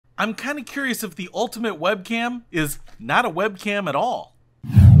I'm kind of curious if the ultimate webcam is not a webcam at all.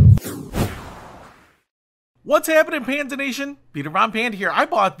 What's happening, Panda Nation? Peter Von Panda here. I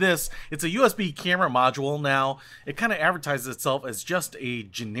bought this. It's a USB camera module. Now, it kind of advertises itself as just a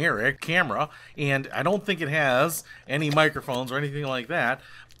generic camera, and I don't think it has any microphones or anything like that.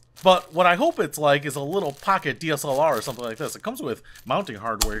 But what I hope it's like is a little pocket DSLR or something like this. It comes with mounting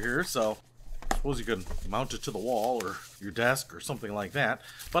hardware here, so I suppose you can mount it to the wall or your desk or something like that.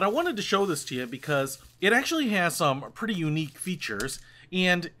 But I wanted to show this to you because it actually has some pretty unique features,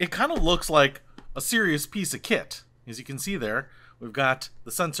 and it kind of looks like a serious piece of kit. As you can see there, we've got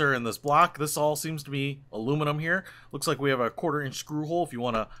the sensor in this block. This all seems to be aluminum here. Looks like we have a 1/4-inch screw hole if you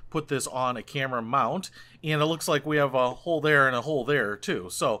want to put this on a camera mount. And it looks like we have a hole there and a hole there too.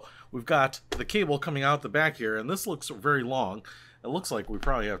 So we've got the cable coming out the back here, and this looks very long. It looks like we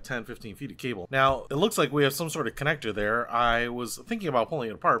probably have 10-15 feet of cable. Now, it looks like we have some sort of connector there. I was thinking about pulling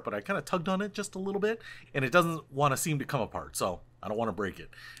it apart, but I kind of tugged on it just a little bit, and it doesn't want to seem to come apart, so I don't want to break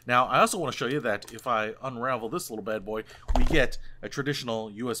it. Now, I also want to show you that if I unravel this little bad boy, we get a traditional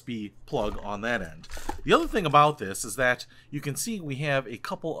USB plug on that end. The other thing about this is that you can see we have a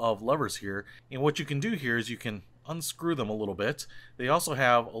couple of levers here, and what you can do here is you can unscrew them a little bit. They also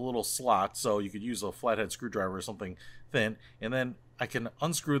have a little slot, so you could use a flathead screwdriver or something thin, and then I can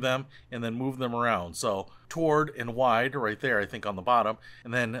unscrew them and then move them around. So toward and wide right there, I think on the bottom,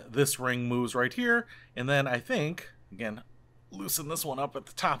 and then this ring moves right here, and then I think, again, loosen this one up at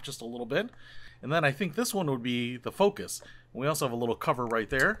the top just a little bit, and then I think this one would be the focus. We also have a little cover right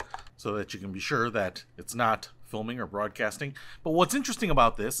there so that you can be sure that it's not filming or broadcasting. But what's interesting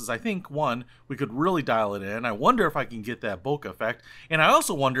about this is I think, one, we could really dial it in. I wonder if I can get that bokeh effect, and I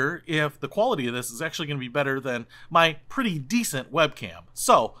also wonder if the quality of this is actually going to be better than my pretty decent webcam.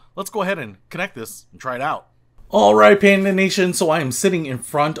 So let's go ahead and connect this and try it out. Alright, Panda Nation, so I am sitting in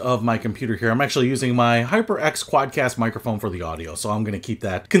front of my computer here. I'm actually using my HyperX Quadcast microphone for the audio, so I'm going to keep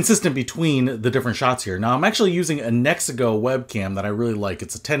that consistent between the different shots here. Now, I'm actually using a Nexigo webcam that I really like.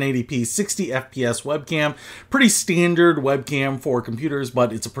 It's a 1080p 60 FPS webcam. Pretty standard webcam for computers,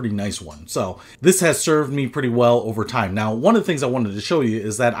 but it's a pretty nice one. So this has served me pretty well over time. Now, one of the things I wanted to show you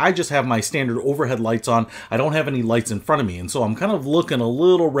is that I just have my standard overhead lights on. I don't have any lights in front of me, and so I'm kind of looking a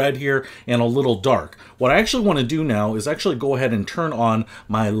little red here and a little dark. What I actually want to do now is actually go ahead and turn on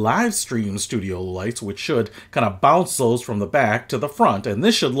my live stream studio lights, which should kind of bounce those from the back to the front, and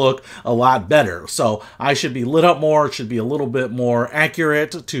this should look a lot better. So I should be lit up more, it should be a little bit more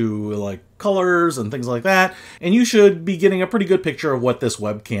accurate to like colors and things like that, and you should be getting a pretty good picture of what this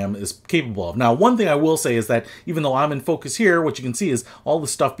webcam is capable of. Now, one thing I will say is that even though I'm in focus here, what you can see is all the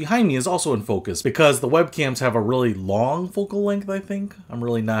stuff behind me is also in focus because the webcams have a really long focal length, I think. I'm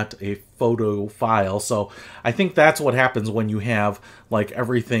really not a photophile, so I think that's what happens when you have like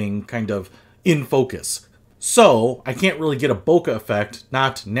everything kind of in focus. So I can't really get a bokeh effect,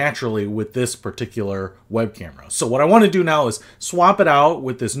 not naturally, with this particular web camera. So what I want to do now is swap it out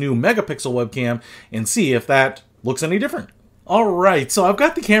with this new megapixel webcam and see if that looks any different. Alright, so I've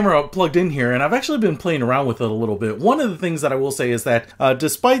got the camera plugged in here, and I've actually been playing around with it a little bit. One of the things that I will say is that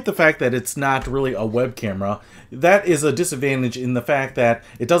despite the fact that it's not really a web camera, that is a disadvantage in the fact that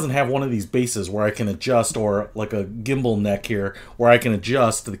it doesn't have one of these bases where I can adjust, or like a gimbal neck here, where I can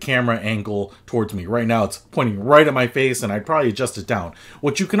adjust the camera angle towards me. Right now it's pointing right at my face, and I'd probably adjust it down.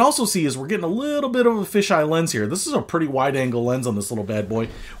 What you can also see is we're getting a little bit of a fisheye lens here. This is a pretty wide angle lens on this little bad boy,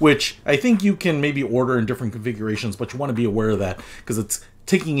 which I think you can maybe order in different configurations, but you want to be aware of that because it's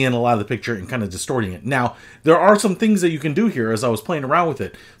taking in a lot of the picture and kind of distorting it. Now, there are some things that you can do here as I was playing around with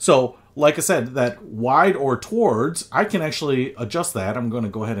it. So, like I said, that wide or towards, I can actually adjust that. I'm going to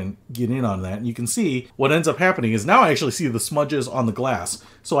go ahead and get in on that. And you can see what ends up happening is now I actually see the smudges on the glass.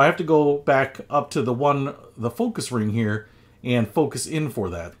 So I have to go back up to the focus ring here and focus in for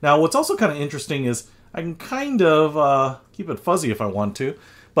that. Now, what's also kind of interesting is I can kind of keep it fuzzy if I want to,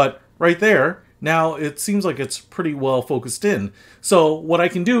 but right there, now it seems like it's pretty well focused in. So what I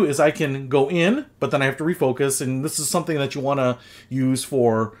can do is I can go in, but then I have to refocus, and this is something that you want to use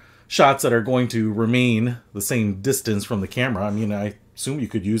for shots that are going to remain the same distance from the camera. I mean, I assume you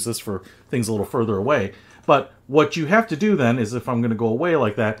could use this for things a little further away. But what you have to do then is if I'm going to go away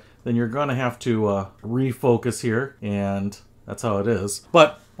like that, then you're going to have to refocus here, and that's how it is.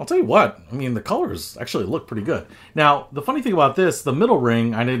 But I'll tell you what, I mean, the colors actually look pretty good. Now, the funny thing about this, the middle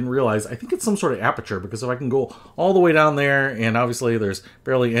ring, I didn't realize, I think it's some sort of aperture, because if I can go all the way down there, and obviously there's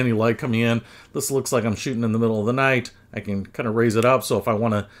barely any light coming in, this looks like I'm shooting in the middle of the night, I can kind of raise it up, so if I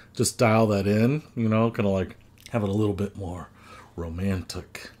want to just dial that in, you know, kind of like have it a little bit more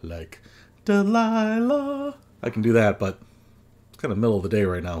romantic, like Delilah, I can do that, but kind of middle of the day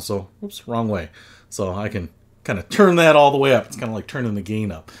right now, so oops, wrong way. So I can kind of turn that all the way up. It's kind of like turning the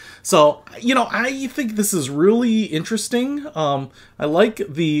gain up. So, you know, I think this is really interesting. I like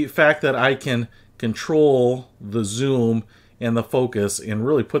the fact that I can control the zoom and the focus and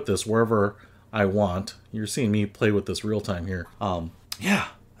really put this wherever I want. You're seeing me play with this real time here. Yeah,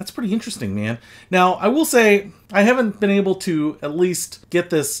 that's pretty interesting, man. Now, I will say I haven't been able to at least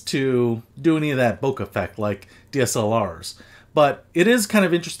get this to do any of that bokeh effect like DSLRs. But it is kind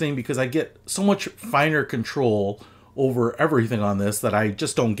of interesting because I get so much finer control over everything on this that I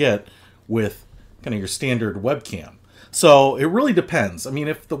just don't get with kind of your standard webcam. So it really depends. I mean,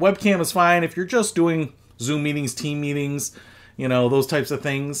 if the webcam is fine, if you're just doing Zoom meetings, team meetings, you know, those types of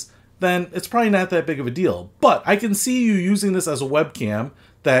things, then it's probably not that big of a deal. But I can see you using this as a webcam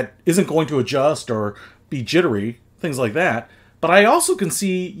that isn't going to adjust or be jittery, things like that. But I also can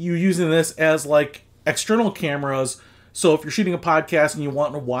see you using this as like external cameras. So if you're shooting a podcast and you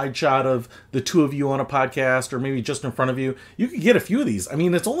want a wide shot of the two of you on a podcast or maybe just in front of you, you can get a few of these. I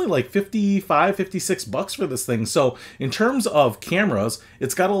mean, it's only like 55, 56 bucks for this thing. So in terms of cameras,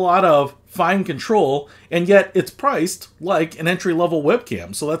 it's got a lot of fine control, and yet it's priced like an entry-level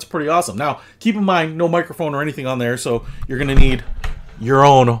webcam. So that's pretty awesome. Now, keep in mind, no microphone or anything on there, so you're going to need your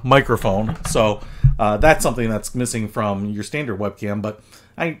own microphone. So that's something that's missing from your standard webcam, but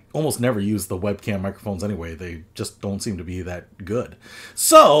I almost never use the webcam microphones anyway. They just don't seem to be that good.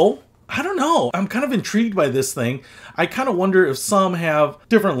 So, I don't know. I'm kind of intrigued by this thing. I kind of wonder if some have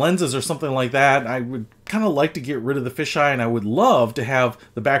different lenses or something like that. I would kind of like to get rid of the fisheye, and I would love to have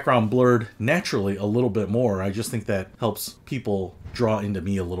the background blurred naturally a little bit more. I just think that helps people draw into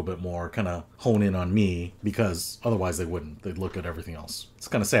me a little bit more, kind of hone in on me, because otherwise they wouldn't. They'd look at everything else. It's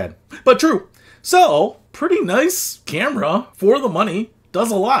kind of sad, but true. So, pretty nice camera for the money. Does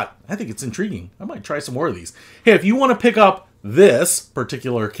a lot. I think it's intriguing. I might try some more of these. Hey, if you want to pick up this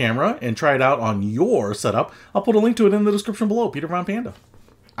particular camera and try it out on your setup, I'll put a link to it in the description below. Peter Von Panda.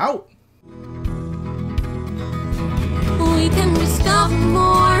 Out. We can discover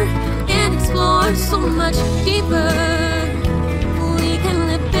more and explore so much deeper. We can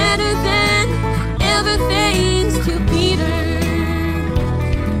live